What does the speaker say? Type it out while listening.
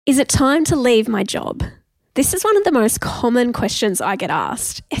Is it time to leave my job? This is one of the most common questions I get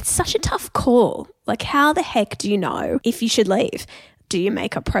asked. It's such a tough call. Like, how the heck do you know if you should leave? Do you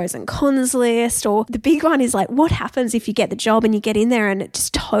make a pros and cons list? Or the big one is like, what happens if you get the job and you get in there and it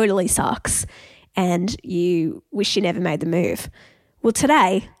just totally sucks and you wish you never made the move? Well,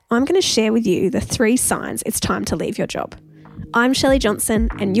 today I'm going to share with you the 3 signs it's time to leave your job. I'm Shelley Johnson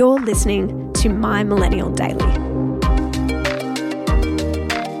and you're listening to My Millennial Daily.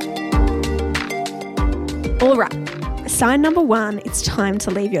 All right, sign number 1, it's time to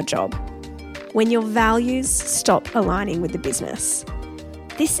leave your job. When your values stop aligning with the business.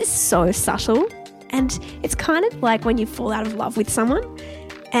 This is so subtle, and it's kind of like when you fall out of love with someone.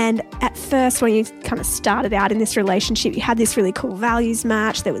 And at first, when you kind of started out in this relationship, you had this really cool values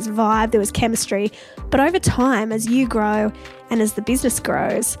match, there was vibe, there was chemistry. But over time, as you grow and as the business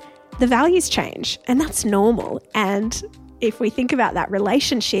grows, the values change, and that's normal. And if we think about that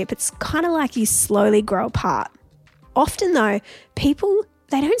relationship, it's kind of like you slowly grow apart. Often though, people,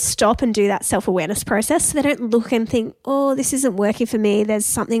 they don't stop and do that self-awareness process. So they don't look and think, oh, this isn't working for me. There's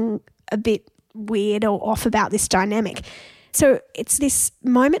something a bit weird or off about this dynamic. So it's this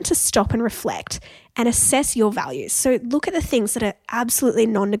moment to stop and reflect and assess your values. So look at the things that are absolutely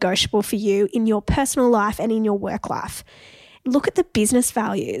non-negotiable for you in your personal life and in your work life. Look at the business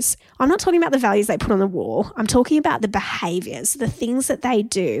values. I'm not talking about the values they put on the wall. I'm talking about the behaviors, the things that they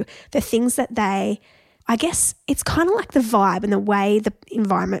do, the things that I guess it's kind of like the vibe and the way the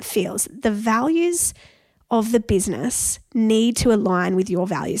environment feels. The values of the business need to align with your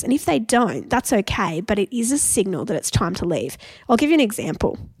values. And if they don't, that's okay, but it is a signal that it's time to leave. I'll give you an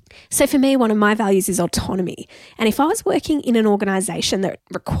example. So for me, one of my values is autonomy. And if I was working in an organisation that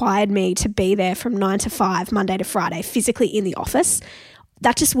required me to be there from 9 to 5, Monday to Friday, physically in the office,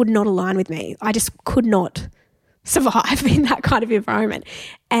 that just would not align with me. I just could not survive in that kind of environment.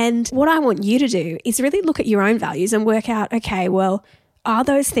 And what I want you to do is really look at your own values and work out, okay, well, are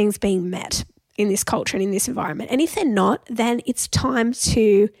those things being met in this culture and in this environment? And if they're not, then it's time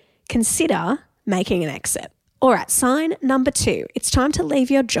to consider making an exit. All right, sign number 2, it's time to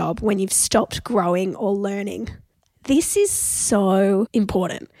leave your job when you've stopped growing or learning. This is so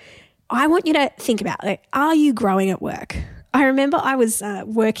important. I want you to think about, like, are you growing at work? I remember I was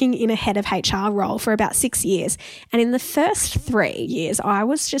working in a head of HR role for about 6 years. And in the first 3 years, I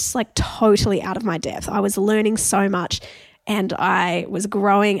was just like totally out of my depth. I was learning so much and I was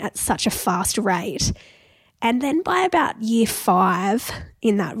growing at such a fast rate. And then by about year 5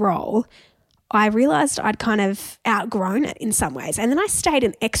 in that role, I realised I'd kind of outgrown it in some ways. And then I stayed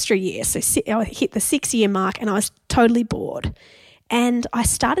an extra year. So I hit the 6-year mark and I was totally bored. And I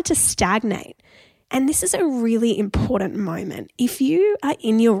started to stagnate. And this is a really important moment. If you are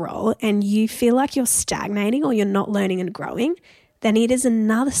in your role and you feel like you're stagnating or you're not learning and growing, then it is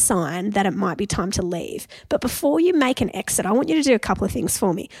another sign that it might be time to leave. But before you make an exit, I want you to do a couple of things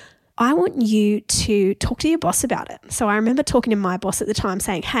for me. I want you to talk to your boss about it. So I remember talking to my boss at the time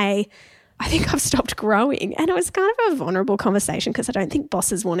saying, hey, I think I've stopped growing. And it was kind of a vulnerable conversation because I don't think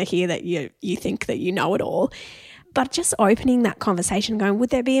bosses want to hear that you think that you know it all. But just opening that conversation, going, would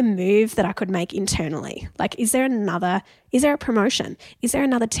there be a move that I could make internally? Like, is there a promotion? Is there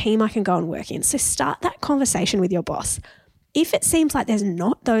another team I can go and work in? So start that conversation with your boss. If it seems like there's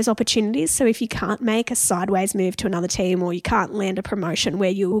not those opportunities, so if you can't make a sideways move to another team or you can't land a promotion where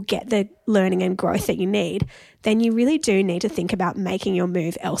you will get the learning and growth that you need, then you really do need to think about making your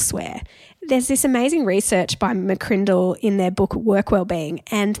move elsewhere. There's this amazing research by McCrindle in their book Work Wellbeing,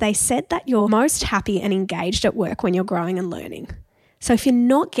 and they said that you're most happy and engaged at work when you're growing and learning. So if you're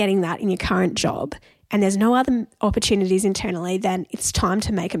not getting that in your current job and there's no other opportunities internally, then it's time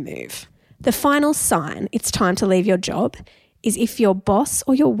to make a move. The final sign it's time to leave your job is if your boss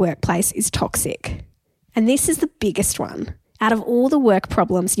or your workplace is toxic. And this is the biggest one. Out of all the work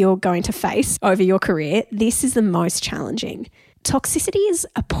problems you're going to face over your career, this is the most challenging. Toxicity is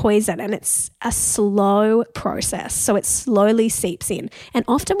a poison and it's a slow process, so it slowly seeps in. And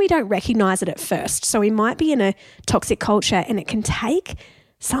often we don't recognize it at first. So we might be in a toxic culture and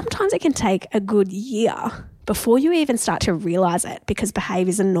sometimes it can take a good year before you even start to realize it because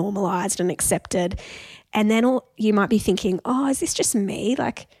behaviors are normalized and accepted. And then you might be thinking, oh, is this just me?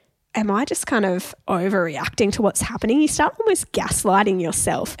 Like, am I just kind of overreacting to what's happening? You start almost gaslighting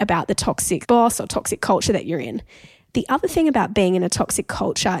yourself about the toxic boss or toxic culture that you're in. The other thing about being in a toxic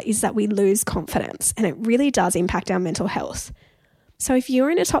culture is that we lose confidence and it really does impact our mental health. So if you're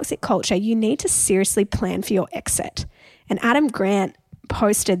in a toxic culture, you need to seriously plan for your exit. And Adam Grant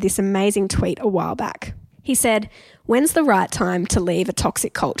posted this amazing tweet a while back. He said, when's the right time to leave a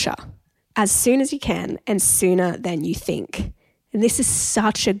toxic culture? As soon as you can and sooner than you think. And this is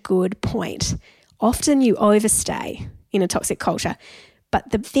such a good point. Often you overstay in a toxic culture. But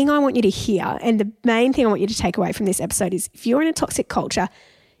the thing I want you to hear, and the main thing I want you to take away from this episode is if you're in a toxic culture,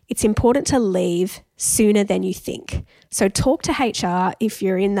 it's important to leave sooner than you think. So talk to HR if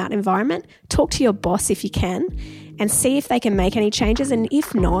you're in that environment, talk to your boss if you can, and see if they can make any changes. And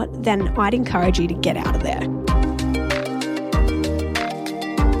if not, then I'd encourage you to get out of there.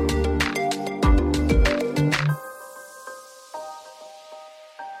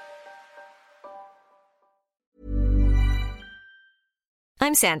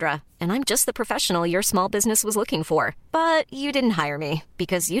 I'm Sandra, and I'm just the professional your small business was looking for. But you didn't hire me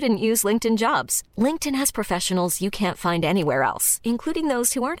because you didn't use LinkedIn Jobs. LinkedIn has professionals you can't find anywhere else, including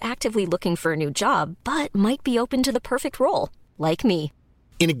those who aren't actively looking for a new job, but might be open to the perfect role, like me.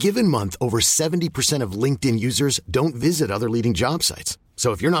 In a given month, over 70% of LinkedIn users don't visit other leading job sites.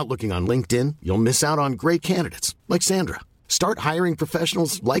 So if you're not looking on LinkedIn, you'll miss out on great candidates like Sandra. Start hiring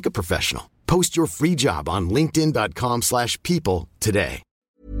professionals like a professional. Post your free job on linkedin.com/people today.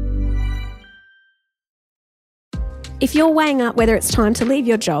 If you're weighing up whether it's time to leave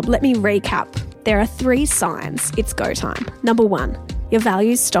your job, let me recap. There are 3 signs it's go time. Number 1, your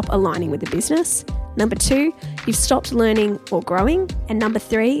values stop aligning with the business. Number 2, you've stopped learning or growing. And number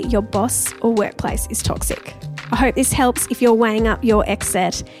 3, your boss or workplace is toxic. I hope this helps if you're weighing up your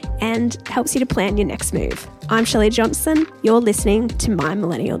exit and helps you to plan your next move. I'm Shelley Johnson. You're listening to My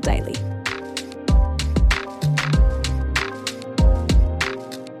Millennial Daily.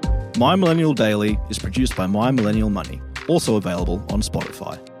 My Millennial Daily is produced by My Millennial Money, also available on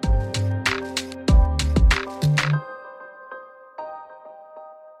Spotify.